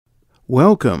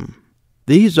Welcome.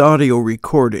 These audio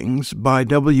recordings by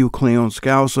W. Cleon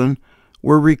Skousen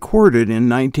were recorded in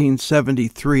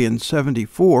 1973 and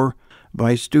 74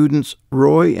 by students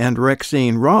Roy and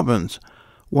Rexine Robbins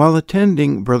while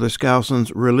attending Brother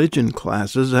Skousen's religion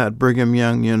classes at Brigham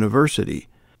Young University.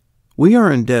 We are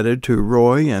indebted to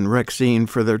Roy and Rexine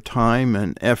for their time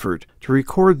and effort to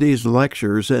record these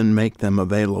lectures and make them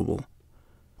available.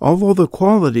 Although the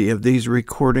quality of these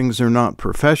recordings are not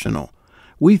professional,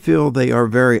 we feel they are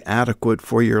very adequate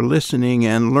for your listening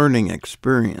and learning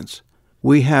experience.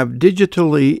 We have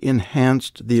digitally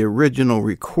enhanced the original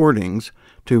recordings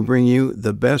to bring you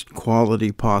the best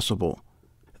quality possible.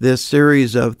 This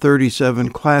series of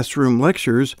 37 classroom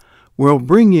lectures will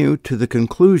bring you to the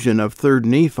conclusion of 3rd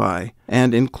Nephi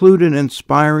and include an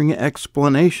inspiring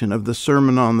explanation of the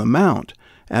Sermon on the Mount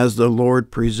as the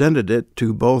Lord presented it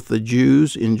to both the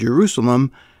Jews in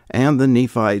Jerusalem and the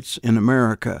Nephites in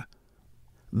America.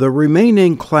 The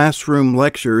remaining classroom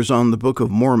lectures on the Book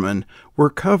of Mormon were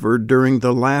covered during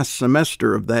the last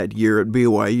semester of that year at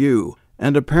BYU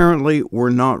and apparently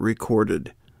were not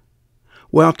recorded.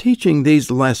 While teaching these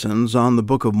lessons on the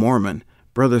Book of Mormon,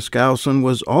 Brother Skousen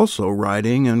was also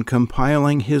writing and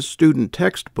compiling his student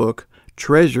textbook,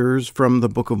 Treasures from the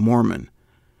Book of Mormon.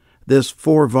 This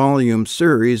 4-volume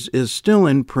series is still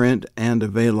in print and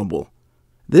available.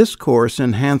 This course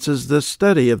enhances the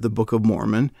study of the Book of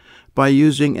Mormon by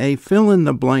using a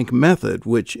fill-in-the-blank method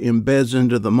which embeds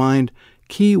into the mind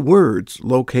key words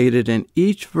located in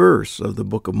each verse of the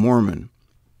Book of Mormon.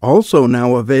 Also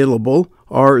now available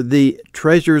are the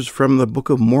Treasures from the Book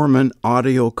of Mormon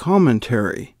audio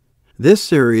commentary. This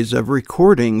series of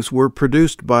recordings were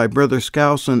produced by Brother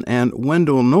Skousen and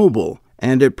Wendell Noble,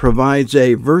 and it provides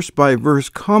a verse-by-verse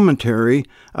commentary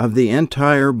of the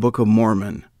entire Book of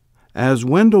Mormon. As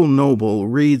Wendell Noble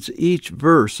reads each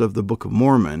verse of the Book of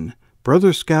Mormon,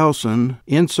 Brother Skousen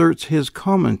inserts his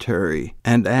commentary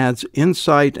and adds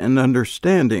insight and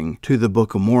understanding to the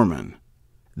Book of Mormon.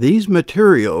 These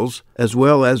materials, as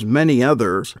well as many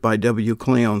others by W.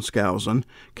 Cleon Skousen,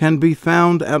 can be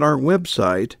found at our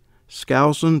website,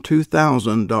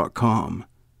 skousen2000.com.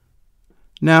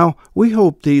 Now, we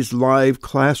hope these live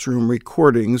classroom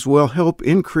recordings will help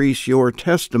increase your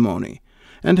testimony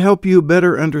and help you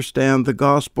better understand the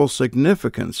gospel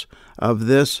significance of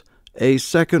this, a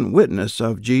second witness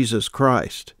of Jesus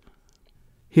Christ.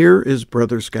 Here is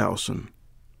Brother Skousen.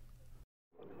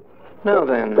 Now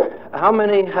then, how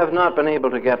many have not been able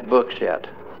to get books yet?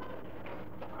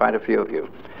 Quite a few of you.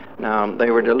 Now,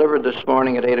 they were delivered this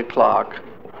morning at 8 o'clock,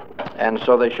 and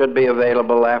so they should be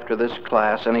available after this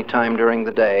class any time during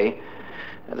the day.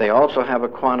 They also have a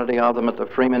quantity of them at the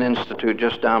Freeman Institute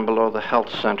just down below the Health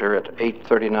Center at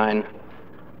 839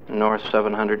 North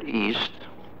 700 East.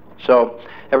 So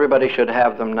everybody should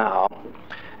have them now.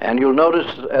 And you'll notice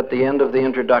at the end of the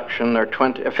introduction there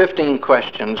are 15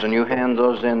 questions, and you hand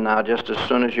those in now just as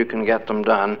soon as you can get them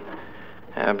done,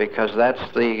 because that's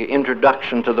the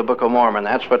introduction to the Book of Mormon.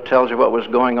 That's what tells you what was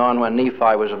going on when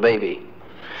Nephi was a baby,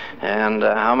 and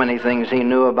how many things he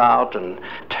knew about, and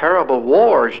terrible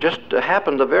wars just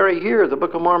happened the very year the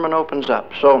Book of Mormon opens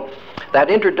up. So that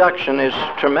introduction is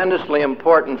tremendously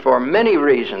important for many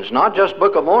reasons, not just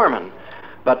Book of Mormon,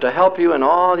 but to help you in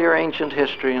all your ancient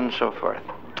history and so forth.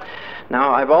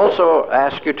 Now, I've also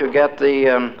asked you to get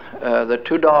the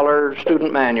 $2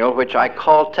 student manual, which I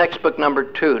call textbook number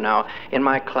 2. Now, in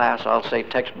my class, I'll say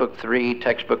textbook 3,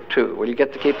 textbook 2. Will you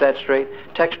get to keep that straight?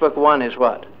 Textbook 1 is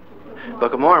what?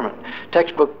 Book of Mormon.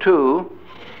 Textbook 2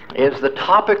 is the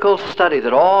topical study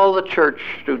that all the church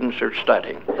students are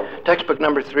studying. Textbook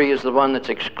number 3 is the one that's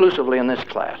exclusively in this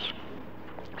class.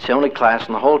 It's the only class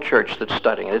in the whole church that's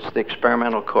studying it. It's the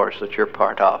experimental course that you're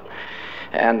part of.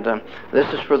 And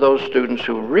this is for those students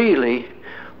who really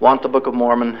want the Book of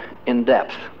Mormon in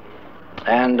depth.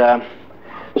 And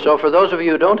so for those of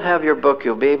you who don't have your book,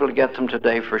 you'll be able to get them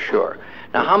today for sure.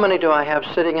 Now, how many do I have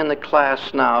sitting in the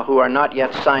class now who are not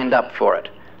yet signed up for it?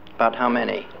 About how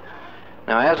many?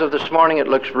 Now, as of this morning, it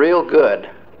looks real good.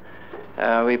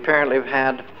 We apparently have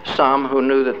had some who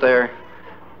knew that their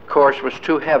course was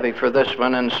too heavy for this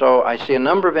one, and so I see a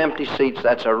number of empty seats.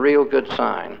 That's a real good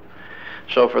sign.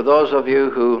 So for those of you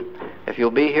who, if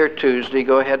you'll be here Tuesday,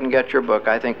 go ahead and get your book.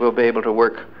 I think we'll be able to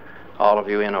work all of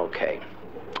you in okay.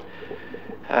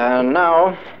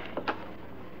 Now,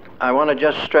 I want to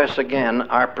just stress again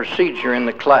our procedure in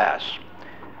the class.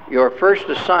 Your first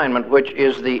assignment, which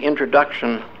is the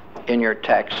introduction in your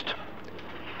text,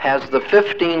 has the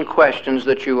 15 questions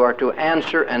that you are to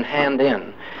answer and hand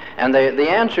in. And the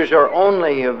answers are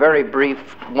only a very brief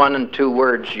 1 and 2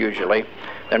 words usually.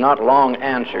 They're not long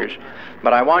answers,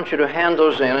 but I want you to hand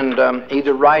those in and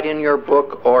either write in your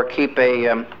book or keep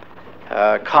a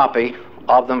copy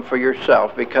of them for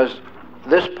yourself, because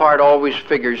this part always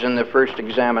figures in the first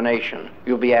examination.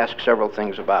 You'll be asked several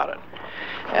things about it,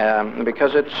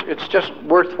 because it's just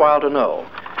worthwhile to know.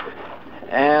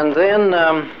 And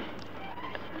then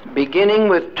beginning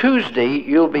with Tuesday,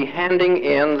 you'll be handing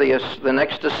in the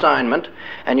next assignment,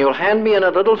 and you'll hand me in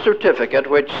a little certificate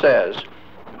which says,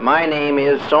 my name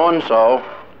is so-and-so,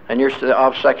 and you're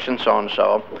of section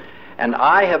so-and-so, and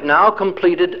I have now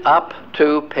completed up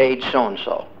to page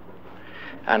so-and-so.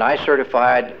 And I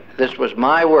certified this was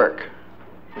my work.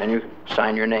 Then you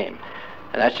sign your name.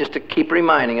 And that's just to keep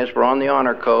reminding us we're on the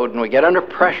honor code, and we get under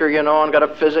pressure, you know, and got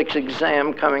a physics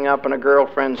exam coming up, and a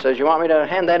girlfriend says, you want me to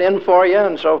hand that in for you,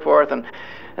 and so forth. And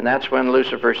that's when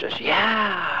Lucifer says,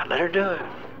 yeah, let her do it.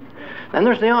 Then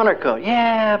there's the honor code.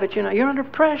 Yeah, but you know, you're under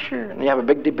pressure. And you have a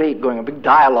big debate going, a big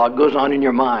dialogue goes on in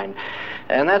your mind.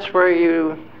 And that's where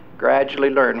you gradually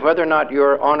learn whether or not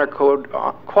you're honor code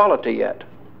quality yet.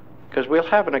 Because we'll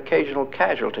have an occasional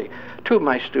casualty. Two of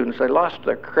my students, they lost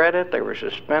their credit. They were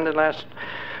suspended last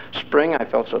spring. I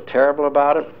felt so terrible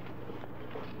about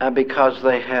it because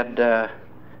they had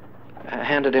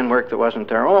handed in work that wasn't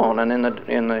their own. And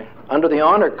under the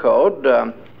honor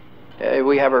code,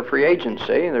 we have our free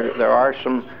agency. There are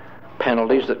some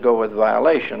penalties that go with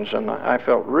violations, and I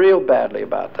felt real badly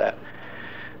about that.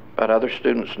 But other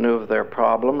students knew of their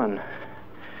problem, and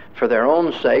for their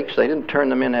own sakes, they didn't turn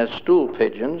them in as stool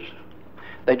pigeons.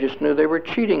 They just knew they were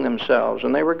cheating themselves,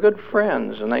 and they were good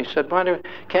friends. And they said,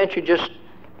 can't you just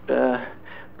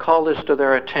call this to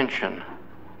their attention?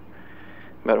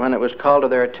 But when it was called to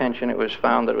their attention, it was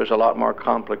found that it was a lot more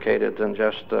complicated than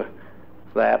just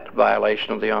that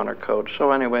violation of the honor code.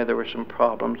 So anyway, there were some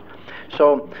problems.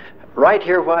 So right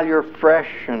here while you're fresh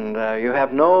and you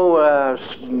have no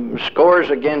scores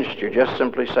against you, just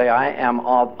simply say, I am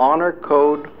of honor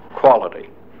code quality,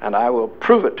 and I will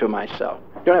prove it to myself.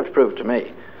 You don't have to prove it to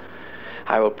me.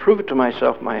 I will prove it to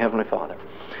myself, my Heavenly Father.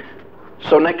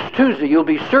 So next Tuesday, you'll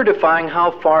be certifying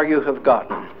how far you have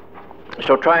gotten.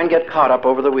 So try and get caught up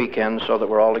over the weekend so that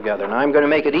we're all together. Now, I'm going to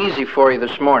make it easy for you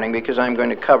this morning because I'm going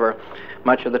to cover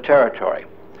much of the territory.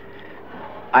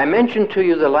 I mentioned to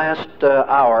you the last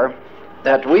hour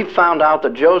that we found out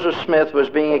that Joseph Smith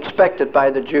was being expected by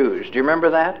the Jews. Do you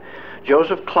remember that?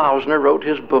 Joseph Klausner wrote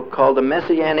his book called The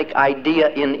Messianic Idea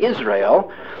in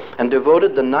Israel and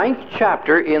devoted the 9th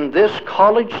chapter in this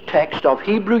college text of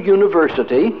Hebrew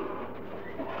University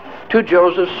to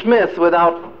Joseph Smith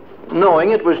without knowing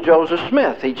it was Joseph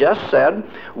Smith. He just said,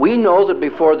 we know that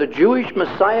before the Jewish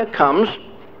Messiah comes,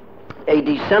 a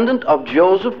descendant of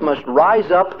Joseph must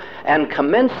rise up and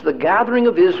commence the gathering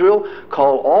of Israel,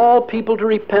 call all people to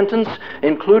repentance,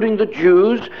 including the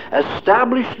Jews,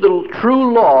 establish the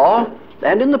true law,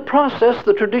 and in the process,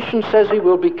 the tradition says he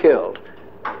will be killed.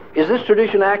 Is this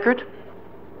tradition accurate?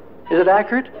 Is it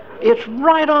accurate? It's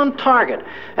right on target.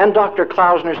 And Dr.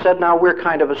 Klausner said, now we're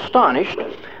kind of astonished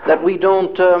that we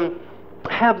don't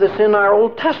have this in our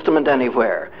Old Testament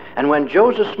anywhere. And when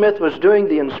Joseph Smith was doing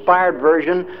the inspired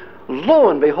version, lo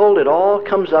and behold, it all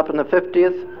comes up in the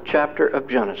 50th chapter of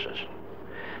Genesis.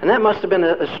 And that must have been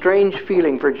a strange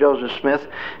feeling for Joseph Smith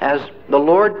as the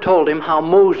Lord told him how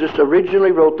Moses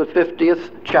originally wrote the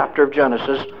 50th chapter of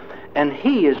Genesis, and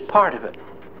he is part of it.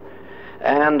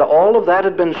 And all of that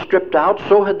had been stripped out,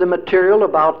 so had the material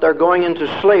about their going into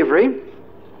slavery,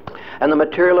 and the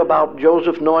material about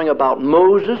Joseph knowing about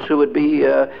Moses, who would be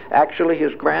actually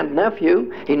his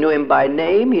grandnephew. He knew him by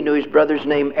name. He knew his brother's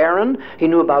name, Aaron. He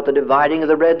knew about the dividing of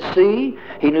the Red Sea.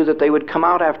 He knew that they would come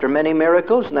out after many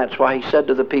miracles, and that's why he said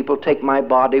to the people, take my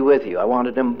body with you. I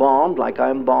wanted embalmed like I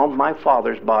embalmed my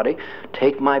father's body.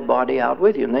 Take my body out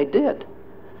with you, and they did.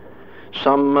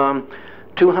 Some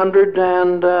 200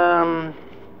 and,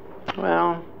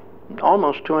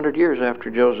 almost 200 years after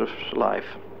Joseph's life.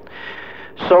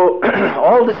 So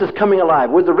all this is coming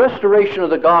alive. With the restoration of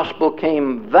the gospel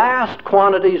came vast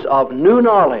quantities of new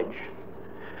knowledge,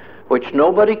 which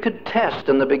nobody could test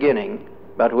in the beginning,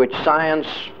 but which science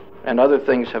and other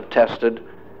things have tested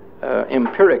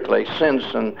empirically since.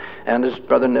 And as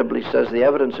Brother Nibley says, the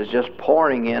evidence is just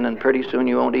pouring in, and pretty soon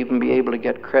you won't even be able to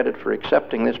get credit for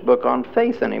accepting this book on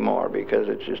faith anymore, because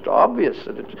it's just obvious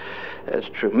that it's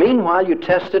true. Meanwhile, you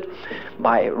test it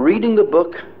by reading the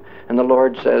book, and the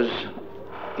Lord says,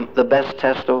 the best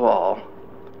test of all,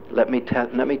 let me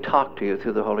talk to you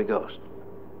through the Holy Ghost.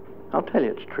 I'll tell you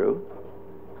it's true.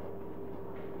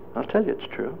 I'll tell you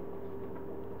it's true.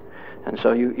 And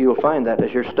so you'll find that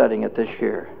as you're studying it this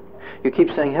year. You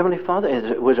keep saying, Heavenly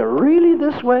Father, was it really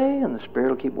this way? And the Spirit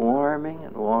will keep warming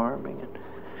and warming.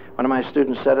 One of my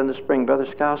students said in the spring, Brother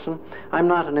Skousen, I'm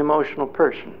not an emotional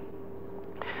person,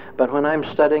 but when I'm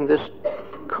studying this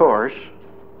course,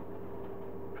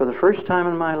 for the first time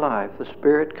in my life, the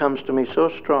Spirit comes to me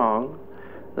so strong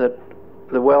that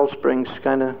the well springs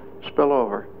kind of spill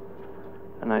over.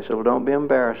 And I said, well, don't be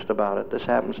embarrassed about it. This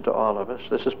happens to all of us.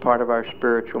 This is part of our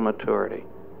spiritual maturity.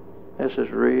 This is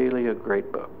really a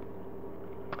great book.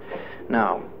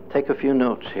 Now, take a few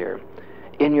notes here.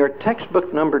 In your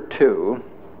textbook number 2,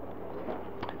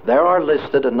 there are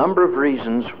listed a number of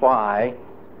reasons why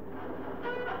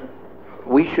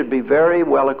we should be very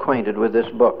well acquainted with this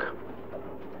book.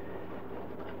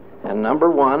 And the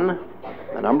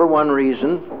number one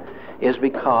reason is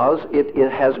because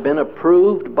it has been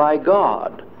approved by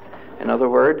God. In other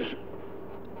words,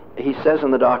 he says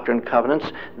in the Doctrine and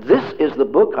Covenants, this is the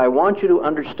book I want you to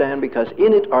understand because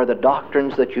in it are the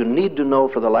doctrines that you need to know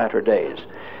for the latter days.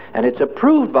 And it's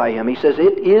approved by him. He says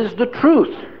it is the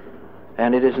truth,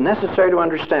 and it is necessary to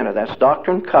understand it. That's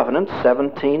Doctrine and Covenants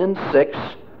 17 and 6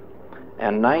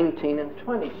 and 19 and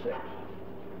 26.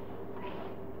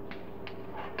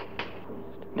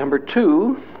 Number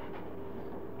 2,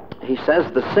 he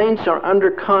says the saints are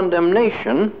under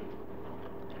condemnation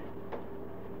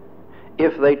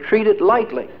if they treat it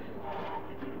lightly.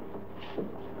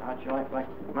 You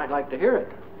might like to hear it.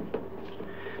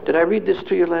 Did I read this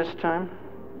to you last time?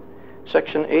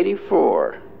 Section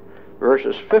 84,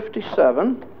 verses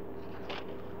 57.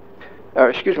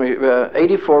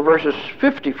 84 verses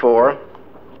 54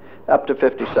 up to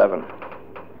 57.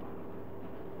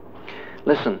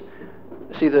 Listen.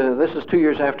 See, this is 2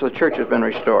 years after the church has been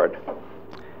restored.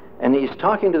 And he's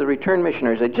talking to the returned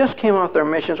missionaries. They just came off their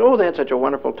missions. Oh, they had such a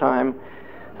wonderful time.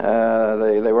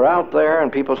 They were out there,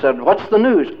 and people said, what's the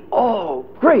news? Oh,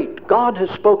 great. God has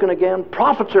spoken again.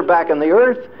 Prophets are back in the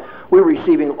earth. We're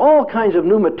receiving all kinds of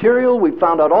new material. We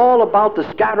found out all about the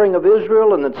scattering of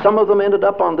Israel, and that some of them ended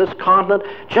up on this continent.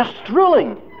 Just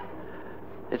thrilling.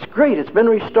 It's great. It's been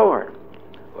restored.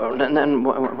 Well, and then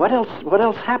what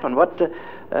else happened?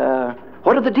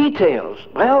 What are the details?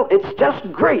 Well, it's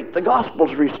just great. The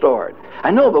gospel's restored. I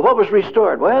know, but what was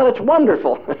restored? Well, it's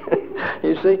wonderful.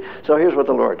 You see? So here's what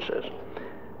the Lord says.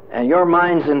 And your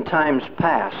minds in times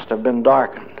past have been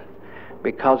darkened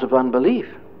because of unbelief.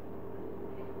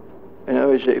 You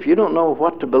know, if you don't know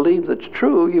what to believe that's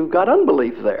true, you've got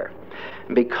unbelief there.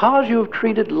 And because you've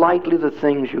treated lightly the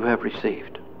things you have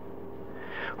received.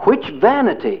 Which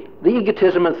vanity, the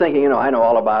egotism of thinking, I know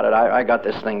all about it. I got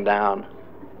this thing down.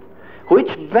 Which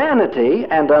vanity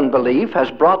and unbelief has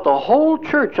brought the whole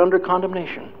church under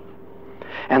condemnation.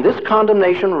 And this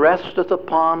condemnation resteth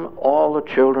upon all the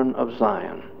children of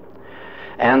Zion.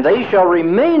 And they shall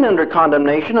remain under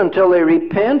condemnation until they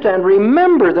repent and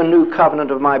remember the new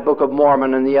covenant of my Book of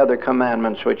Mormon and the other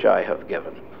commandments which I have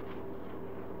given.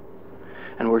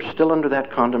 And we're still under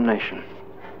that condemnation.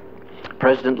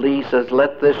 President Lee says,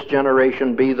 let this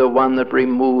generation be the one that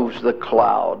removes the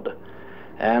cloud.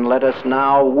 And let us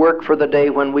now work for the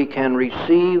day when we can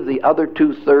receive the other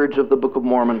 2/3 of the Book of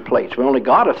Mormon plates. We only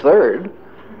got 1/3.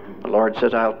 The Lord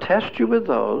says, I'll test you with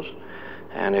those,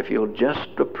 and if you'll just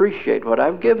appreciate what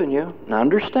I've given you and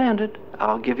understand it,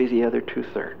 I'll give you the other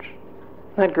 2/3.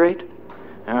 Isn't that great?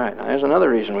 All right, now there's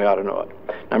another reason we ought to know it.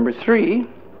 Number 3,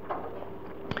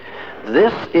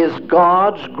 this is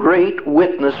God's great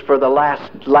witness for the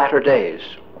latter days.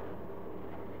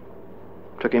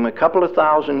 Took him a couple of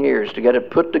 1,000 years to get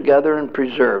it put together and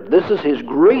preserved. This is his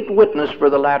great witness for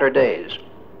the latter days.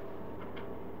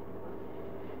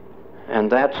 And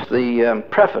that's the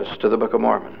preface to the Book of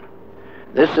Mormon.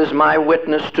 This is my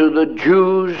witness to the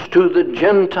Jews, to the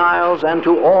Gentiles, and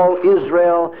to all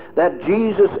Israel that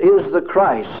Jesus is the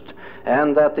Christ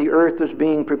and that the earth is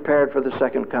being prepared for the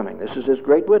second coming. This is his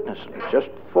great witness. It's just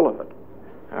full of it.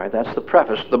 All right, that's the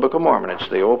preface to the Book of Mormon. It's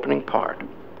the opening part.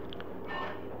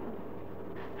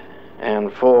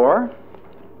 And 4,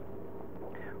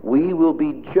 we will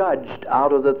be judged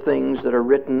out of the things that are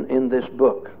written in this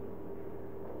book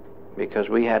because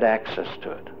we had access to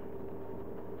it.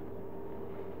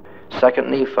 2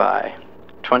 Nephi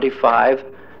 25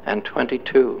 and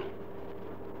 22.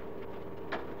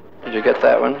 Did you get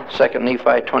that one? 2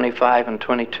 Nephi 25 and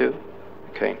 22.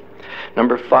 Okay.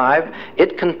 Number 5,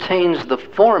 it contains the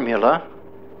formula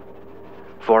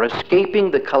for escaping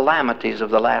the calamities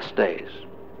of the last days.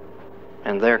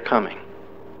 And they're coming.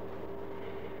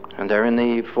 And they're in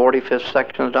the 45th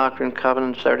section of the Doctrine and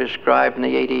Covenants. They're described in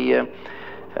the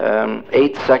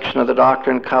 88th section of the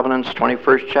Doctrine and Covenants,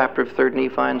 21st chapter of 3rd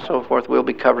Nephi, and so forth. We'll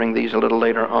be covering these a little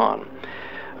later on.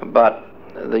 But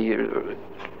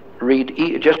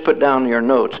just put down your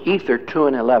notes, Ether 2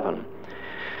 and 11.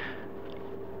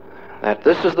 that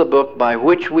this is the book by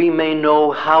which we may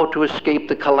know how to escape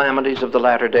the calamities of the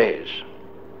latter days.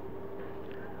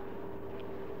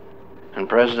 And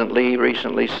President Lee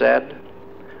recently said,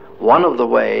 one of the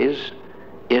ways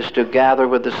is to gather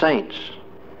with the saints.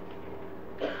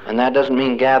 And that doesn't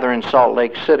mean gather in Salt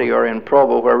Lake City or in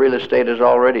Provo, where real estate is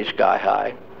already sky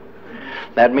high.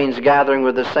 That means gathering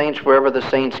with the saints wherever the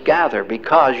saints gather,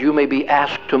 because you may be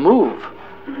asked to move.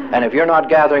 And if you're not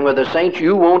gathering with the saints,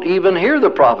 you won't even hear the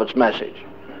prophet's message.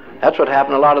 That's what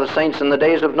happened to a lot of the saints in the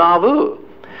days of Nauvoo.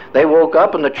 They woke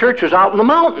up and the church was out in the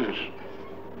mountains.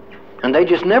 And they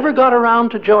just never got around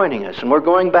to joining us. And we're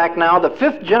going back now, the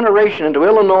 5th generation, into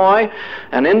Illinois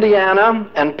and Indiana,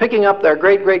 and picking up their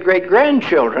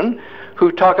great-great-great-grandchildren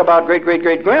who talk about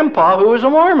great-great-great-grandpa who was a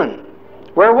Mormon.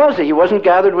 Where was he? He wasn't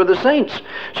gathered with the saints.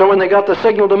 So when they got the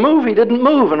signal to move, he didn't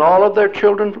move, and all of their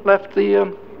children left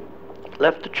the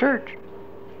church.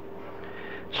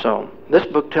 So this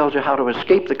book tells you how to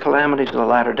escape the calamities of the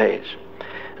latter days.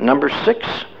 And number 6,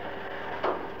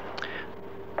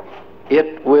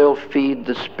 it will feed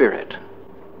the spirit.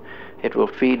 It will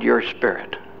feed your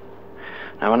spirit.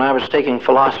 Now, when I was taking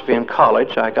philosophy in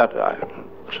college, I got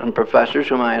some professors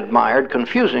whom I admired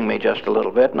confusing me just a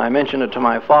little bit, and I mentioned it to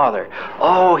my father.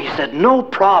 Oh, he said, no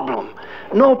problem,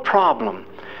 no problem.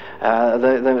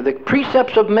 The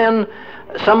precepts of men,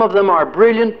 some of them are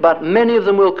brilliant, but many of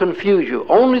them will confuse you.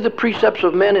 Only the precepts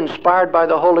of men inspired by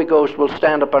the Holy Ghost will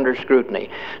stand up under scrutiny.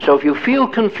 So if you feel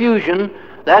confusion,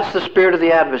 that's the spirit of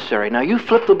the adversary. Now you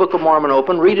flip the Book of Mormon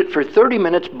open, read it for 30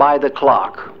 minutes by the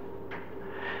clock,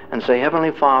 and say,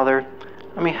 Heavenly Father,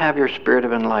 let me have your spirit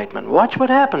of enlightenment. Watch what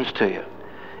happens to you.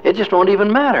 It just won't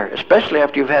even matter, especially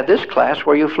after you've had this class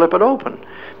where you flip it open,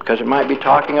 because it might be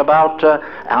talking about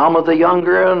Alma the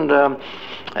Younger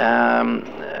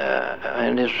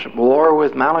and his war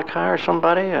with Malachi or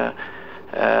somebody.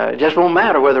 It just won't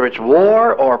matter whether it's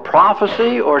war or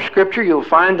prophecy or scripture. You'll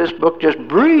find this book just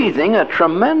breathing a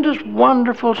tremendous,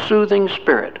 wonderful, soothing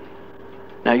spirit.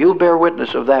 Now you'll bear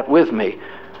witness of that with me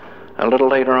a little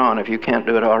later on if you can't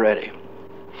do it already.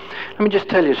 Let me just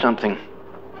tell you something.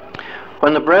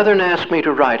 When the brethren asked me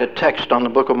to write a text on the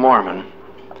Book of Mormon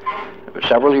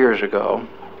several years ago,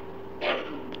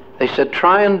 they said,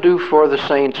 try and do for the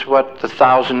saints what the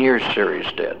 1,000 Years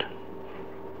series did.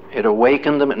 It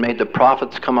awakened them. It made the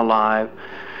prophets come alive.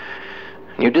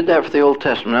 And you did that for the Old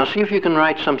Testament. Now see if you can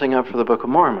write something up for the Book of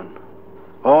Mormon.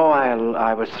 Oh,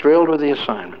 I was thrilled with the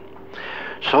assignment.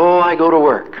 So I go to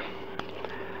work.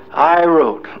 I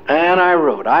wrote, and I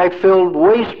wrote. I filled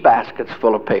waste baskets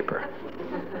full of paper.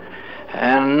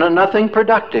 And nothing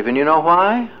productive. And you know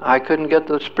why? I couldn't get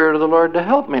the Spirit of the Lord to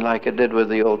help me like it did with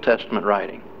the Old Testament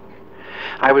writing.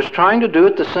 I was trying to do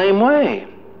it the same way.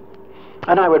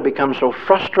 And I would become so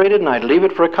frustrated, and I'd leave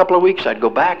it for a couple of weeks. I'd go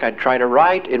back, I'd try to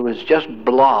write. It was just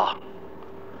blah.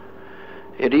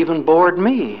 It even bored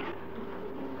me.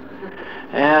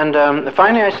 And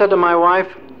finally I said to my wife,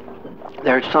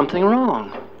 there's something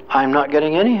wrong. I'm not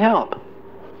getting any help.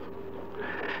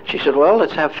 She said, well,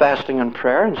 let's have fasting and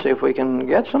prayer and see if we can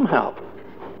get some help.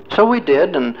 So we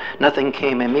did, and nothing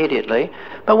came immediately.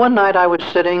 But one night I was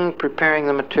sitting preparing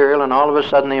the material, and all of a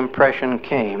sudden the impression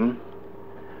came,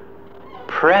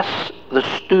 press the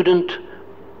student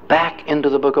back into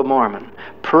the Book of Mormon.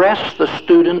 Press the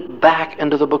student back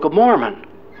into the Book of Mormon.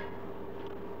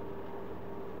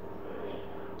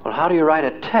 Well, how do you write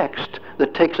a text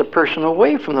that takes a person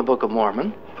away from the Book of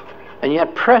Mormon and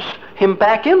yet press him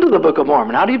back into the Book of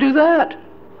Mormon? How do you do that?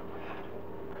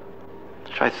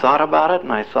 So I thought about it,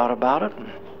 and I thought about it.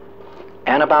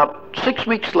 And about 6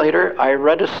 weeks later, I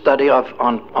read a study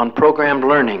on programmed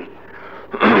learning,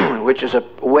 which is a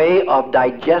way of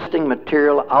digesting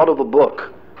material out of a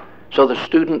book so the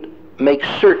student makes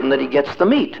certain that he gets the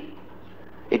meat.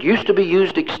 It used to be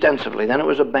used extensively. Then it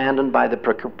was abandoned by the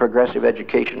progressive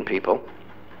education people.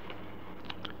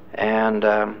 And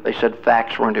they said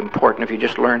facts weren't important if you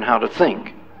just learn how to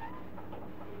think.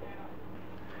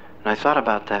 And I thought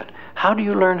about that. How do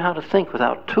you learn how to think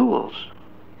without tools?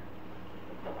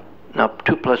 Now,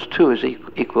 2 plus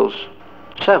 2 equals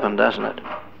 7, doesn't it?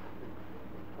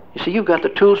 You see, you've got the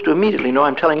tools to immediately know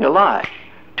I'm telling you a lie.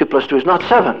 2 plus 2 is not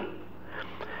 7.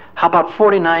 How about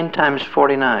 49 times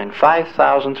 49?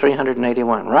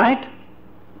 5,381, right?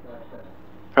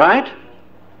 Right?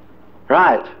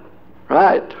 Right.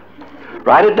 Right.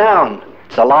 Write it down.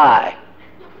 It's a lie.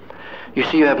 You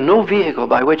see, you have no vehicle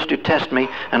by which to test me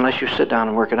unless you sit down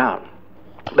and work it out.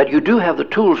 But you do have the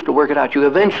tools to work it out. You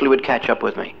eventually would catch up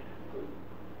with me.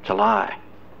 It's a lie.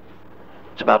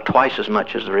 It's about twice as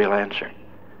much as the real answer.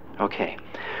 Okay.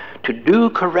 To do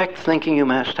correct thinking, you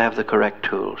must have the correct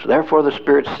tools. Therefore, the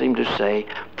Spirit seemed to say,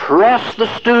 press the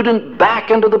student back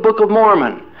into the Book of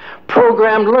Mormon,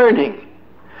 programmed learning.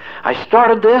 I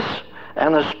started this,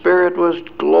 and the Spirit was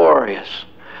glorious.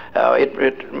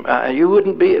 You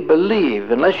wouldn't believe,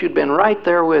 unless you'd been right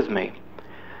there with me,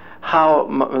 how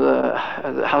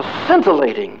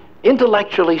scintillating,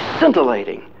 intellectually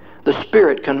scintillating, the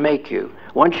Spirit can make you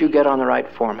once you get on the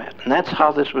right format. And that's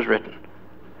how this was written.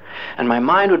 And my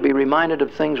mind would be reminded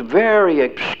of things, very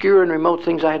obscure and remote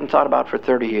things I hadn't thought about for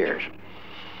 30 years.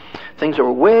 Things that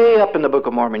were way up in the Book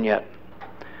of Mormon yet.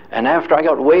 And after I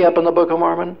got way up in the Book of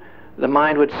Mormon, the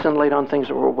mind would scintillate on things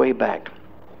that were way back.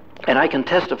 And I can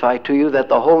testify to you that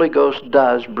the Holy Ghost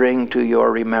does bring to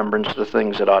your remembrance the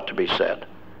things that ought to be said.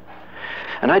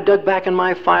 And I dug back in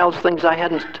my files things I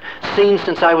hadn't seen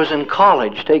since I was in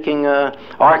college, taking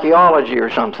archaeology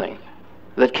or something,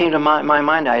 that came to my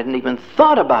mind. I hadn't even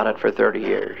thought about it for 30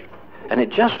 years. And it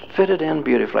just fitted in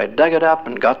beautifully. I dug it up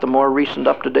and got the more recent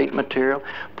up-to-date material,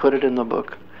 put it in the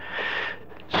book.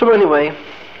 So anyway,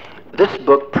 this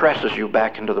book presses you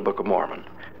back into the Book of Mormon.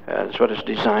 That's what it's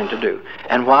designed to do.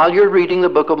 And while you're reading the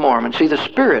Book of Mormon, see, the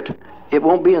Spirit, it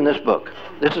won't be in this book.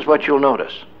 This is what you'll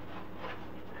notice.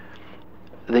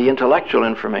 The intellectual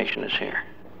information is here.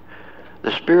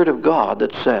 The Spirit of God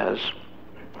that says,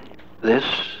 this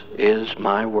is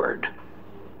my word.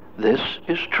 This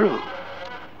is true.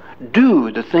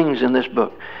 Do the things in this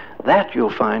book. That you'll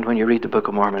find when you read the Book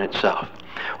of Mormon itself.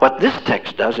 What this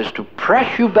text does is to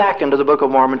press you back into the Book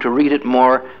of Mormon to read it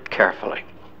more carefully.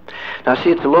 Now see,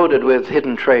 it's loaded with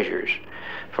hidden treasures.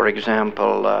 For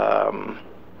example,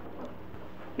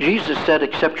 Jesus said,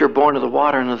 except you're born of the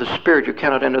water and of the Spirit, you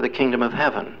cannot enter the kingdom of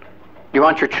heaven. You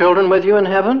want your children with you in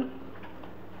heaven?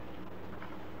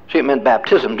 See, it meant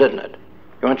baptism, didn't it?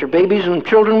 You want your babies and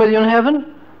children with you in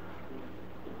heaven?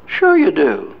 Sure you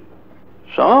do.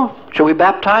 So, shall we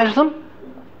baptize them?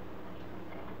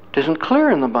 It isn't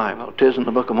clear in the Bible. It is in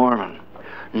the Book of Mormon.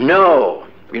 No,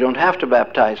 you don't have to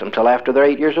baptize them till after they're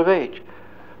 8 years of age.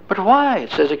 But why?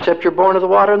 It says, except you're born of the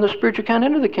water and the Spirit, you can't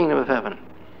enter the kingdom of heaven.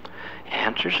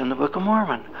 Answers in the Book of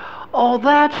Mormon. Oh,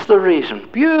 that's the reason.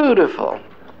 Beautiful.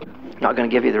 Not going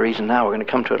to give you the reason now. We're going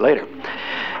to come to it later.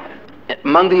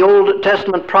 Among the Old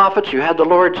Testament prophets, you had the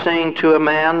Lord saying to a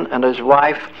man and his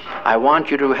wife, I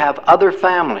want you to have other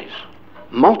families,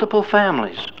 multiple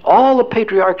families. All the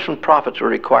patriarchs and prophets were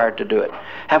required to do it.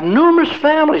 Have numerous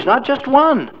families, not just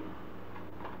one.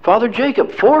 Father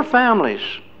Jacob, 4 families.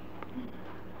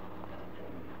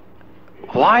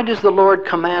 Why does the Lord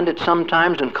command it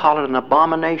sometimes and call it an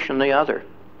abomination the other?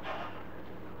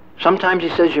 Sometimes he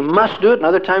says you must do it, and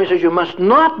other times he says you must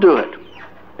not do it.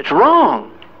 It's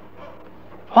wrong.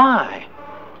 Why?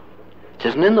 It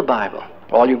isn't in the Bible.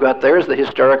 All you've got there is the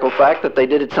historical fact that they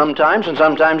did it sometimes and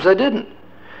sometimes they didn't.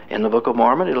 In the Book of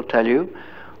Mormon, it'll tell you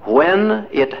when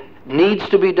it needs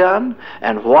to be done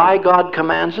and why God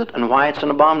commands it and why it's an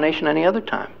abomination any other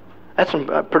time. That's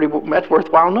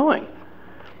worthwhile knowing.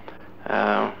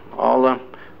 All the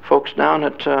folks down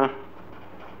at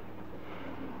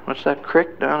what's that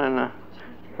creek down in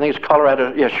I think it's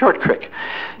Colorado, Short Creek.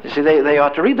 You see, they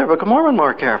ought to read their Book of Mormon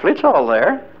more carefully. It's all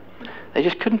there. They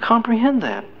just couldn't comprehend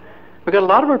that. We've got a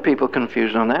lot of our people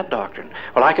confused on that doctrine.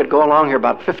 Well, I could go along here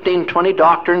about 15, 20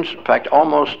 doctrines. In fact,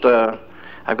 almost,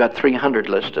 I've got 300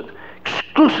 listed,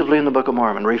 exclusively in the Book of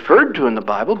Mormon, referred to in the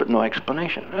Bible, but no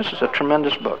explanation. This is a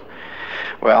tremendous book.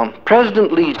 Well,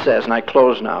 President Lee says, and I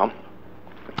close now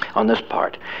on this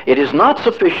part, it is not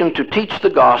sufficient to teach the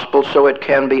gospel so it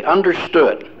can be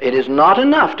understood. It is not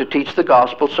enough to teach the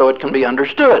gospel so it can be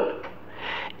understood.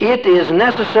 It is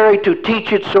necessary to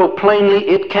teach it so plainly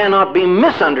it cannot be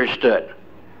misunderstood.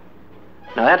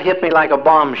 Now that hit me like a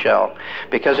bombshell,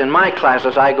 because in my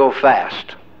classes I go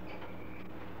fast.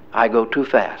 I go too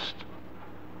fast.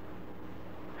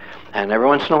 And every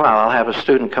once in a while I'll have a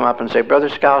student come up and say, Brother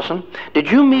Skousen,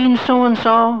 did you mean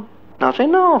so-and-so? And I'll say,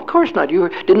 no, of course not.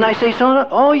 Didn't I say so?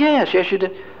 Oh, yes, you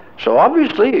did. So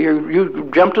obviously you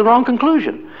jumped to the wrong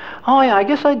conclusion. Oh, yeah, I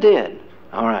guess I did.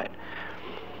 All right.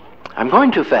 I'm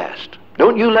going too fast.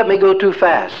 Don't you let me go too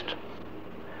fast.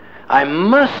 I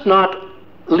must not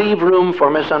leave room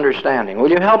for misunderstanding. Will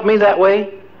you help me that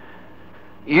way?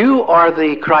 You are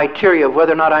the criteria of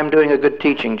whether or not I'm doing a good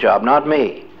teaching job, not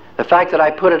me. The fact that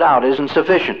I put it out isn't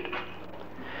sufficient.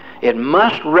 It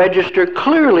must register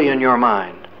clearly in your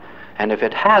mind. And if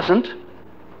it hasn't,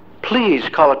 please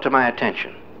call it to my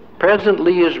attention. President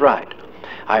Lee is right.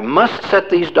 I must set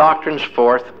these doctrines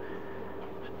forth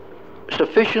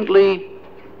sufficiently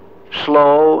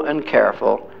slow and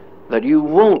careful that you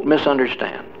won't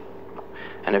misunderstand.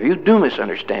 And if you do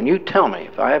misunderstand, you tell me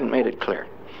if I haven't made it clear.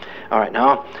 All right,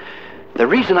 now, the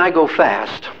reason I go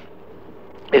fast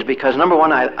is because, number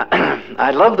one,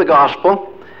 I love the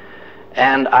gospel,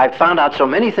 and I've found out so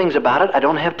many things about it, I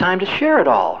don't have time to share it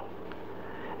all.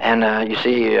 And you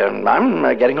see,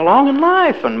 I'm getting along in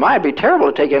life, and it'd be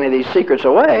terrible to take any of these secrets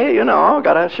away, you know,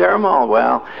 got to share them all.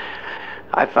 Well,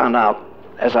 I found out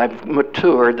as I've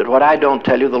matured that what I don't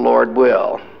tell you, the Lord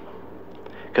will.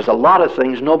 Because a lot of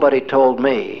things nobody told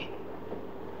me,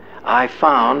 I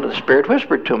found the Spirit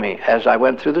whispered to me as I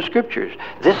went through the Scriptures.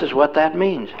 This is what that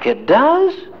means. It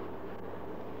does?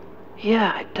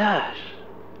 Yeah, it does.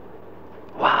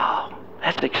 Wow,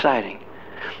 that's exciting.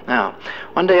 Now,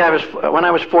 one day when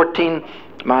I was 14,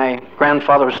 my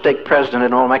grandfather was stake president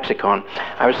in Old Mexico, and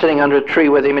I was sitting under a tree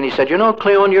with him, and he said, you know,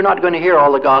 Cleon, you're not going to hear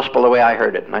all the gospel the way I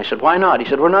heard it. And I said, why not? He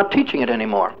said, we're not teaching it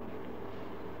anymore.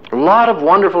 A lot of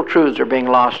wonderful truths are being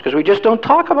lost because we just don't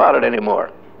talk about it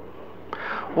anymore.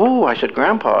 Oh, I said,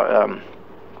 Grandpa,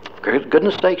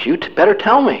 goodness sakes, you better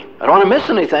tell me. I don't want to miss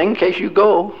anything in case you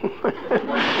go.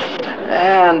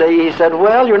 And he said,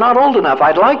 well, you're not old enough.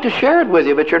 I'd like to share it with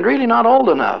you, but you're really not old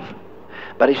enough.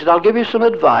 But he said, I'll give you some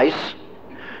advice.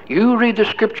 You read the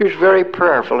Scriptures very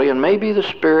prayerfully, and maybe the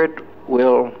Spirit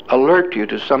will alert you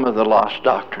to some of the lost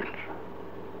doctrines.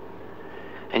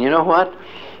 And you know what?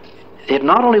 It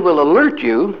not only will alert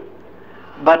you,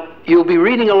 but you'll be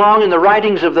reading along in the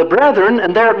writings of the brethren,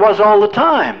 and there it was all the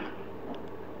time.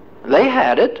 They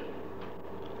had it,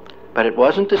 but it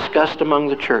wasn't discussed among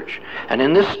the church. And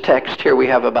in this text here we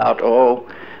have about,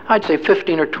 I'd say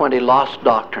 15 or 20 lost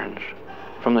doctrines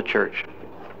from the church.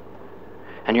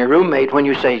 And your roommate, when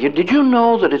you say, did you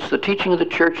know that it's the teaching of the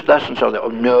church thus and so? They, oh,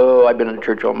 no, I've been in the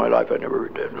church all my life. I never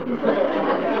did.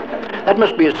 That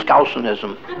must be a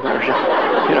Skousenism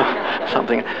or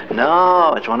something.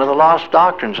 No, it's one of the lost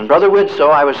doctrines. And Brother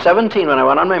Widsoe, I was 17 when I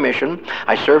went on my mission.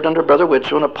 I served under Brother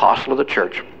Widsoe, an apostle of the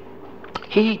church.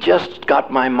 He just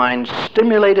got my mind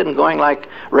stimulated and going like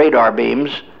radar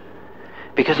beams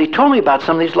because he told me about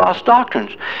some of these lost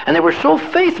doctrines. And they were so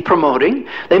faith-promoting,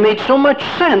 they made so much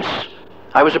sense.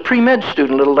 I was a pre-med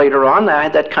student a little later on. I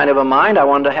had that kind of a mind. I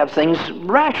wanted to have things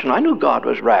rational. I knew God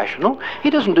was rational. He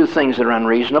doesn't do things that are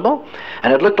unreasonable.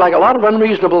 And it looked like a lot of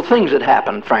unreasonable things had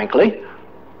happened, frankly.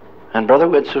 And Brother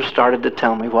Widsoe started to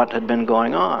tell me what had been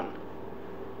going on.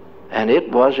 And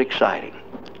it was exciting.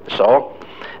 So,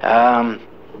 I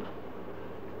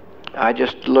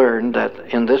just learned that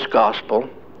in this gospel,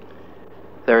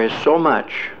 there is so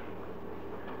much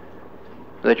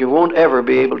that you won't ever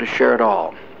be able to share it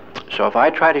all. So if I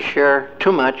try to share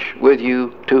too much with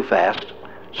you too fast,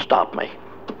 stop me.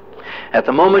 At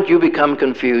the moment you become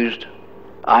confused,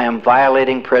 I am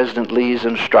violating President Lee's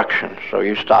instructions. So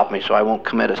you stop me so I won't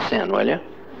commit a sin, will you?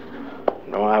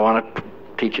 No, I want to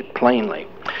teach it plainly.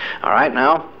 All right,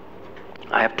 now,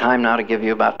 I have time now to give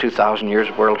you about 2,000 years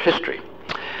of world history.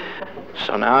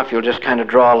 So now if you'll just kind of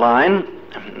draw a line,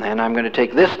 and I'm going to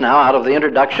take this now out of the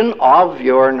introduction of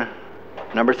your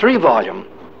number 3 volume,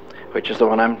 which is the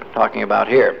one I'm talking about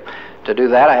here. To do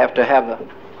that, I have to have the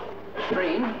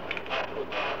screen.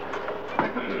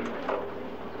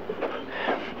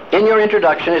 In your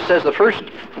introduction, it says the first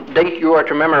date you are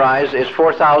to memorize is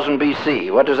 4000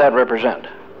 BC. What does that represent?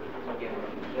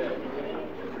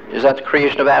 Is that the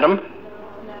creation of Adam?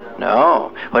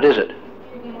 No. What is it?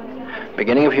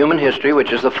 Beginning of human history,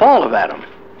 which is the fall of Adam.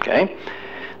 Okay?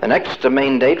 The next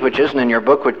main date, which isn't in your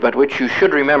book, but which you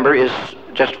should remember, is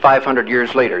just 500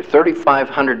 years later.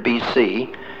 3500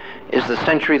 BC is the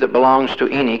century that belongs to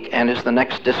Enoch and is the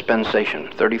next dispensation,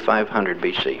 3500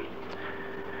 BC.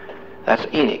 That's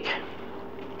Enoch.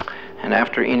 And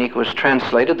after Enoch was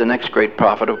translated, the next great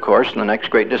prophet, of course, and the next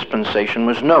great dispensation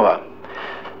was Noah.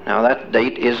 Now that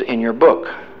date is in your book,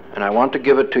 and I want to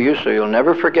give it to you so you'll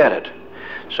never forget it.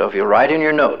 So if you'll write in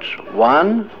your notes,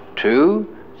 1,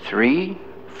 2, 3,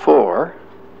 4,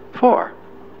 4.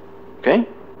 Okay?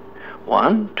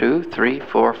 1, 2, 3,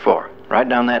 4, 4. Write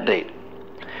down that date.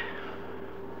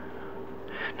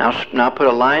 Now put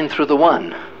a line through the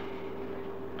 1.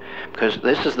 Because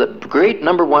this is the great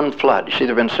number 1 flood. You see, there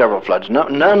have been several floods.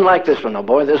 None like this one. Oh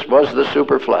boy, this was the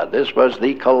super flood. This was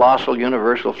the colossal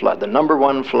universal flood. The number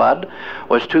 1 flood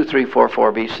was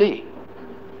 2344 BC. Isn't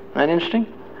that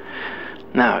interesting?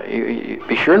 Now, you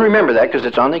be sure and remember that because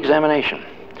it's on the examination.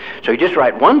 So you just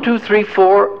write 1, 2, 3,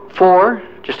 4, 4.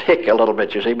 Just hick a little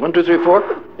bit. You see, 1, 2, 3,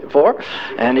 4, 4,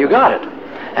 and you got it.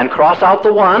 And cross out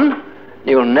the 1.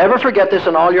 You'll never forget this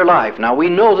in all your life. Now, we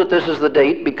know that this is the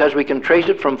date because we can trace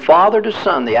it from father to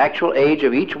son, the actual age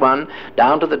of each one,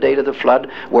 down to the date of the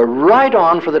flood. We're right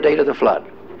on for the date of the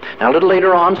flood. Now, a little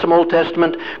later on, some Old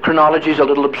Testament chronology is a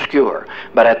little obscure.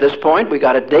 But at this point, we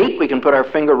got a date we can put our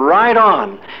finger right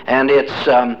on. And it's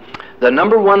the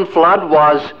number 1 flood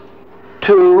was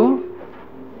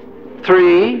 2,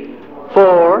 3,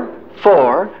 4,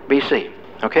 4 BC.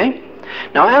 Okay?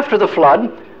 Now after the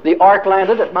flood, the ark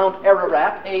landed at Mount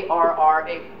Ararat, A-R-A-R-A-T.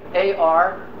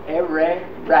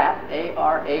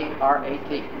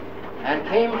 And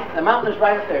came, the mountain is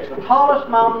right up there. It's the tallest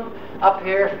mountain up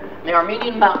here, the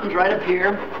Armenian Mountains right up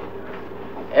here.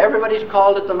 Everybody's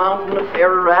called it the mountain of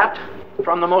Ararat.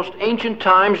 From the most ancient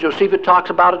times, Josephus talks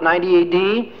about it, 90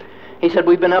 A.D. He said,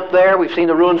 we've been up there, we've seen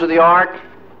the ruins of the ark.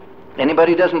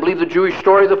 Anybody who doesn't believe the Jewish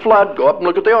story of the flood, go up and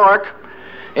look at the ark.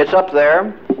 It's up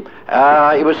there.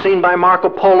 It was seen by Marco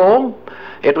Polo.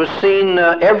 It was seen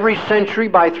every century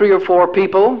by 3 or 4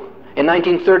 people. In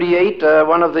 1938,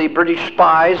 one of the British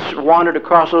spies wandered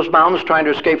across those mountains trying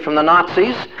to escape from the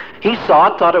Nazis. He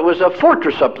saw it, thought it was a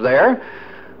fortress up there,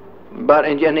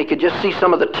 and he could just see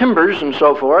some of the timbers and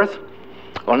so forth.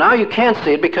 Well, now you can't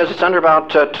see it because it's under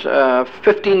about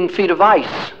 15 feet of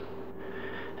ice.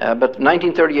 But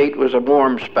 1938 was a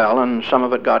warm spell, and some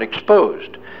of it got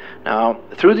exposed. Now,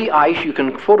 through the ice, you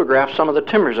can photograph some of the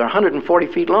timbers. They're 140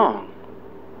 feet long.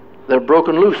 They're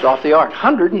broken loose off the ark.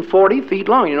 140 feet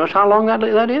long. You notice how long that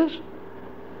is?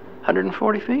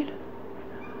 140 feet?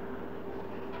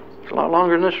 It's a lot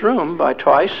longer than this room by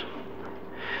twice.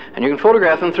 And you can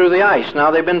photograph them through the ice. Now,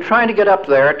 they've been trying to get up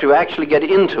there to actually get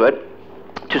into it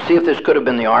to see if this could have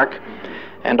been the ark.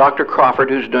 And Dr. Crawford,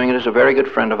 who's doing it, is a very good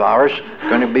friend of ours,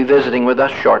 going to be visiting with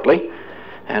us shortly.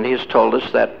 And he has told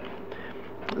us that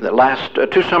the last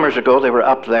 2 summers ago, they were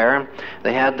up there.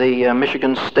 They had the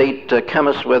Michigan State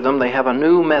chemists with them. They have a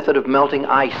new method of melting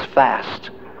ice fast.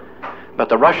 But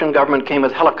the Russian government came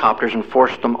with helicopters and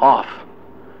forced them off.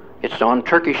 It's on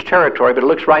Turkish territory, but it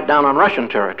looks right down on Russian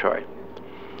territory.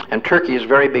 And Turkey is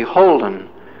very beholden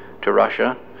to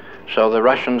Russia. So the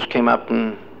Russians came up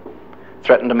and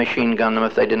threatened to machine gun them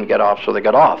if they didn't get off, so they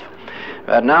got off.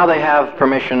 Now they have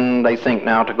permission, they think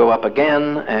now, to go up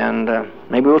again, and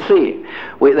maybe we'll see.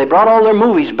 They brought all their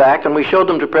movies back, and we showed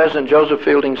them to President Joseph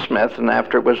Fielding Smith, and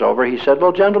after it was over, he said,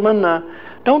 well, gentlemen,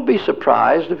 don't be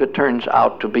surprised if it turns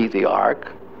out to be the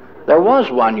ark. There was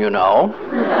one, you know.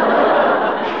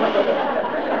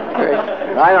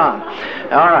 Right on.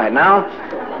 All right, now,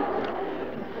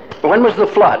 when was the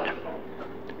flood?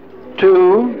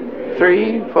 2,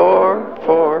 3, 4,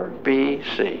 4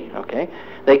 BC, okay?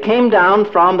 They came down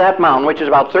from that mountain, which is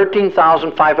about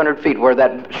 13,500 feet, where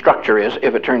that structure is,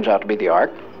 if it turns out to be the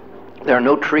ark. There are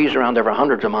no trees around there for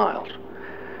hundreds of miles.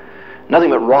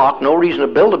 Nothing but rock, no reason to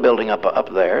build a building up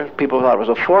there. People thought it was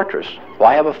a fortress.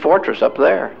 Why have a fortress up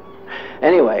there?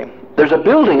 Anyway, there's a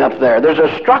building up there. There's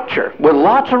a structure with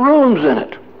lots of rooms in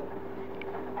it.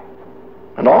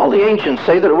 And all the ancients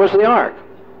say that it was the ark.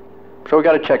 So we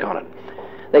got to check on it.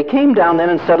 They came down then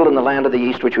and settled in the land of the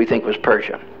east, which we think was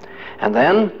Persia. And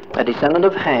then a descendant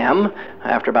of Ham,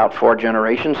 after about 4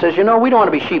 generations, says, you know, we don't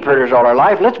want to be sheep herders all our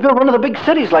life. Let's build one of the big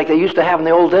cities like they used to have in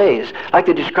the old days, like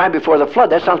they described before the flood.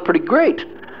 That sounds pretty great.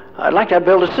 I'd like to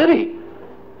build a city.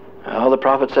 Oh, the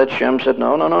prophet said, Shem said,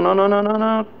 no,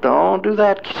 don't do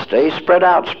that. Stay spread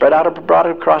out abroad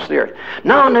across the earth.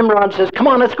 Now Nimrod says, come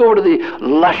on, let's go over to the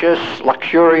luscious,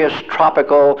 luxurious,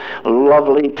 tropical,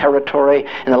 lovely territory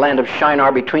in the land of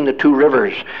Shinar between the 2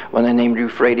 rivers, one they named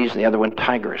Euphrates and the other one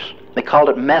Tigris. They called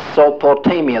it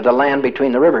Mesopotamia, the land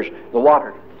between the rivers, the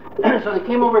water. So they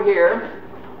came over here,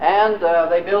 and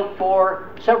they built for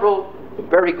several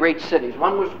very great cities.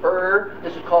 One was Ur.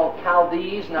 This is called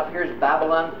Chaldees, and up here is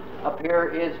Babylon. Up here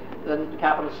is the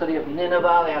capital city of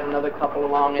Nineveh. They had another couple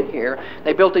along in here.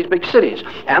 They built these big cities,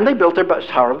 and they built their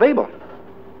Tower of Babel.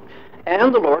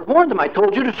 And the Lord warned them, I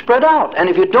told you to spread out, and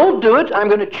if you don't do it, I'm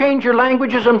going to change your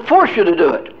languages and force you to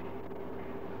do it.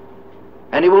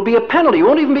 And it will be a penalty. You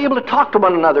won't even be able to talk to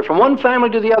one another from one family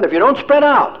to the other if you don't spread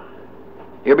out.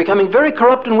 You're becoming very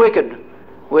corrupt and wicked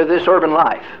with this urban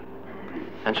life.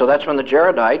 And so that's when the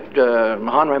Jaredite,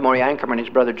 Mahanrai Moriankum and his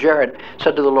brother Jared,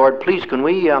 said to the Lord, please, can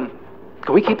we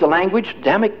keep the language?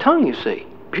 Damic tongue, you see.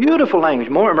 Beautiful language.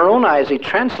 Moroni, as he's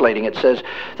translating it, says,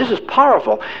 this is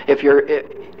powerful. If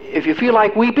you feel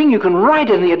like weeping, you can write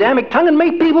in the Adamic tongue and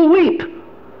make people weep.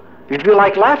 If you feel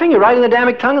like laughing, you write in the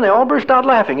Adamic tongue and they all burst out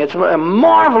laughing. It's a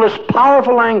marvelous,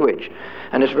 powerful language.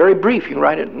 And it's very brief. You can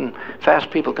write it and fast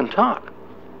people can talk.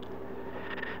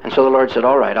 And so the Lord said,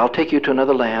 all right, I'll take you to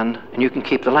another land, and you can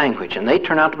keep the language. And they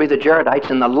turn out to be the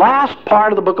Jaredites in the last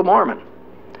part of the Book of Mormon.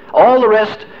 All the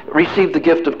rest received the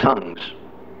gift of tongues.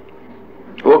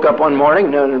 Woke up one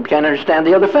morning and can't understand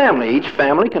the other family. Each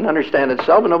family can understand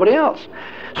itself, but nobody else.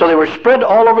 So they were spread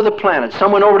all over the planet.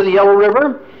 Some went over to the Yellow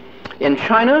River in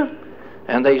China,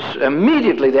 And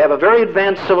immediately they have a very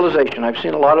advanced civilization. I've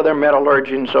seen a lot of their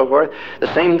metallurgy and so forth.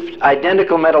 The same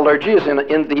identical metallurgy is in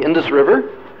the Indus River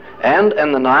and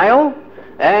the Nile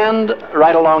and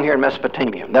right along here in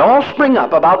Mesopotamia. They all spring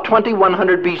up about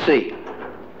 2100 BC.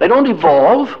 They don't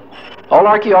evolve. All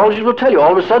archaeologists will tell you,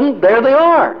 all of a sudden, there they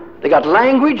are. They got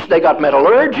language, they got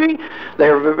metallurgy,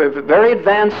 they're very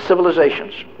advanced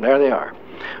civilizations. There they are.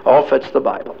 All fits the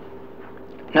Bible.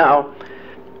 Now,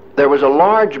 there was a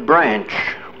large branch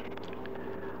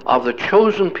of the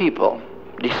chosen people,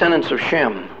 descendants of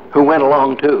Shem, who went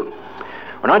along too.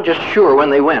 We're not just sure when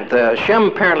they went. Shem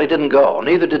apparently didn't go,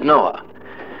 neither did Noah.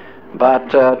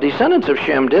 But descendants of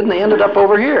Shem did, and they ended up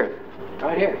over here.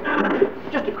 Right here.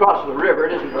 Just across the river.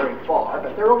 It isn't very far,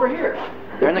 but they're over here.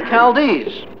 They're in the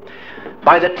Chaldees.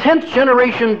 By the 10th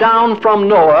generation down from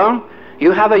Noah,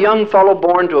 you have a young fellow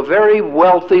born to a very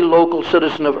wealthy local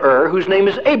citizen of Ur, whose name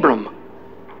is Abram.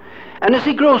 And as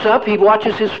he grows up, he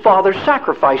watches his father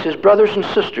sacrifice his brothers and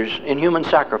sisters in human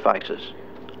sacrifices.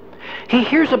 He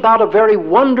hears about a very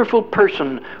wonderful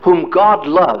person whom God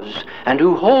loves and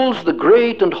who holds the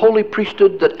great and holy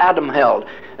priesthood that Adam held.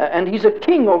 And he's a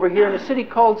king over here in a city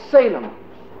called Salem.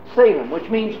 Salem, which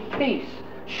means peace.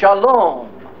 Shalom.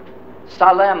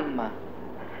 Salem.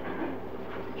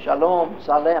 Shalom,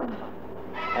 Salem.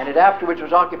 And it afterwards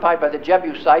was occupied by the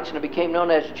Jebusites, and it became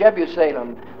known as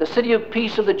Jerusalem, the city of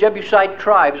peace of the Jebusite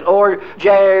tribes, or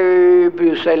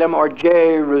Jerusalem,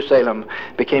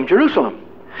 became Jerusalem.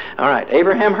 All right,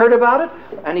 Abraham heard about it,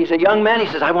 and he's a young man. He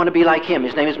says, I want to be like him.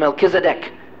 His name is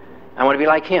Melchizedek. I want to be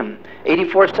like him.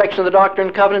 84th section of the Doctrine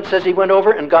and Covenants says he went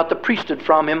over and got the priesthood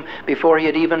from him before he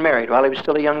had even married, while he was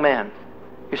still a young man.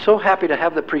 He's so happy to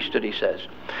have the priesthood, he says.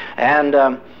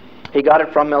 And he got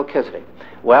it from Melchizedek.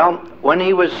 Well, when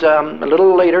he was a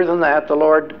little later than that, the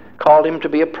Lord called him to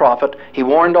be a prophet. He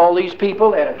warned all these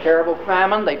people. They had a terrible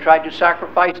famine. They tried to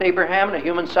sacrifice Abraham in a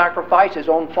human sacrifice, his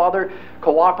own father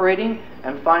cooperating.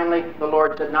 And finally, the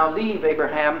Lord said, now leave,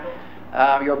 Abraham.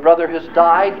 Your brother has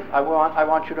died. I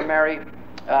want you to marry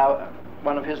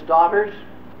one of his daughters,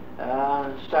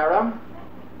 Sarah,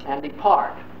 and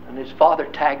depart. And his father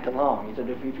tagged along. He said,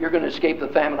 if you're going to escape the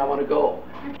famine, I want to go.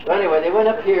 So anyway, they went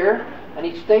up here, and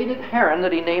he stayed at Haran,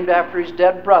 that he named after his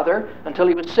dead brother, until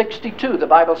he was 62. The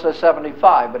Bible says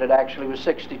 75, but it actually was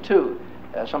 62.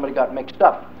 Somebody got mixed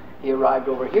up. He arrived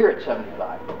over here at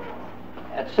 75.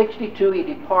 At 62, he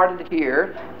departed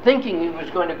here, thinking he was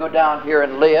going to go down here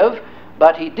and live,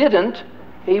 but he didn't.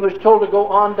 He was told to go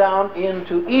on down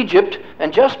into Egypt,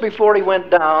 and just before he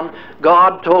went down,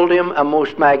 God told him a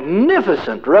most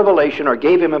magnificent revelation, or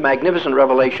gave him a magnificent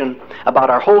revelation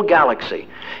about our whole galaxy.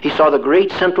 He saw the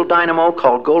great central dynamo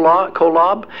called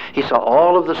Kolob. He saw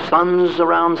all of the suns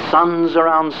around suns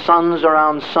around suns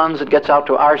around suns. It gets out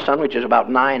to our sun, which is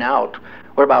about 9 out.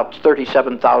 We're about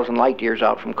 37,000 light years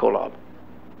out from Kolob.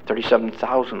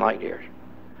 37,000 light years.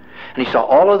 And he saw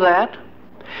all of that.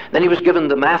 Then he was given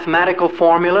the mathematical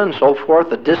formula and so forth,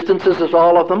 the distances of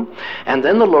all of them. And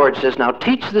then the Lord says, now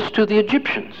teach this to the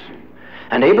Egyptians.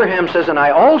 And Abraham says, and I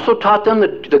also taught them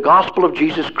the gospel of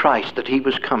Jesus Christ, that he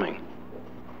was coming.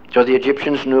 So the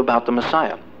Egyptians knew about the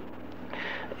Messiah.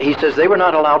 He says they were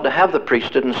not allowed to have the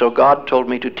priesthood, and so God told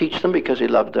me to teach them because he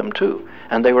loved them too.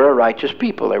 And they were a righteous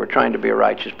people. They were trying to be a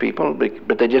righteous people,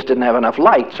 but they just didn't have enough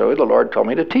light, so the Lord told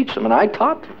me to teach them, and I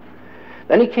taught them.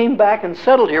 Then he came back and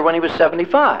settled here when he was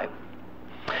 75.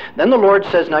 Then the Lord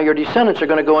says, now your descendants are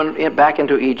going to go back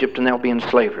into Egypt, and they'll be in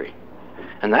slavery.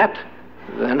 And that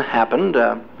then happened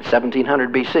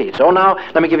 1700 BC. So now,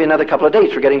 let me give you another couple of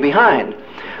dates. We're getting behind.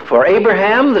 For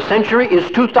Abraham, the century is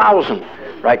 2000.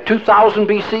 Right, 2000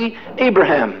 BC,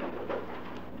 Abraham.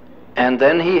 And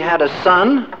then he had a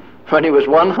son when he was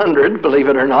 100, believe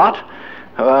it or not,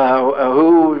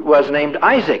 who was named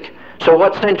Isaac. So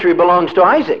what century belongs to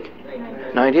Isaac?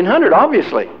 1900,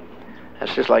 obviously.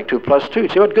 That's just like 2 plus 2.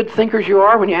 See what good thinkers you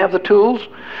are when you have the tools?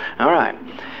 All right.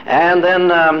 And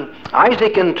then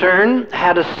Isaac, in turn,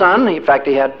 had a son. In fact,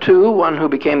 he had two. One who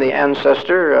became the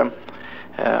ancestor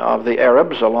of the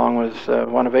Arabs, along with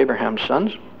one of Abraham's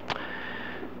sons.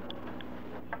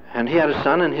 And he had a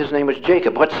son, and his name was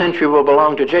Jacob. What century will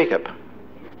belong to Jacob?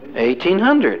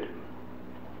 1800. Isn't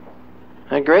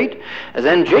that great? And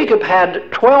then Jacob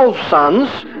had 12 sons.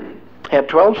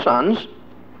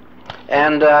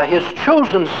 And his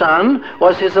chosen son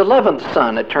was his 11th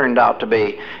son, it turned out to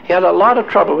be. He had a lot of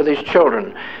trouble with his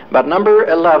children. But number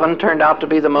 11 turned out to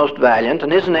be the most valiant,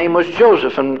 and his name was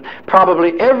Joseph. And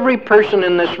probably every person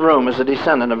in this room is a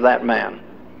descendant of that man.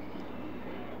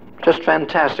 Just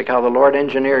fantastic how the Lord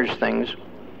engineers things.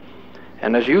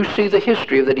 And as you see the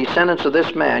history of the descendants of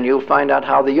this man, you'll find out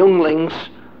how the younglings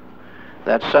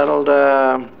that settled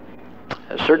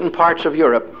certain parts of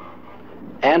Europe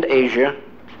and Asia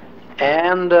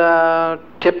and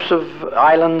tips of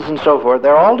islands and so forth.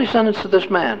 They're all descendants of this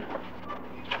man.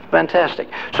 Fantastic.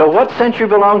 So what century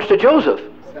belongs to Joseph?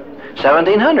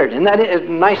 1700. Isn't that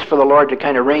nice for the Lord to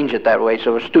kind of range it that way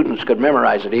so students could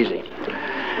memorize it easy?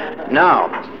 Now,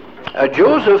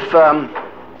 Joseph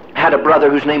had a brother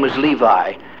whose name was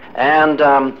Levi, and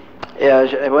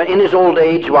in his old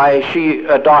age,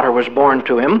 a daughter was born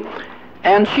to him,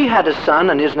 and she had a son,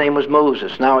 and his name was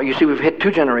Moses. Now, you see, we've hit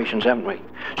 2 generations, haven't we?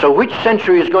 So which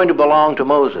century is going to belong to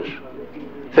Moses?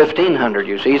 1500,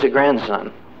 you see. He's a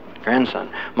grandson.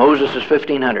 Moses is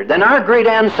 1500. Then our great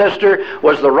ancestor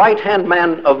was the right-hand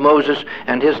man of Moses,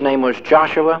 and his name was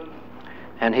Joshua,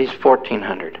 and he's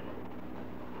 1400.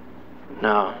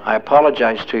 Now, I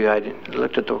apologize to you. I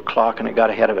looked at the clock and it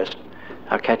got ahead of us.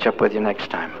 I'll catch up with you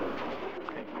next time.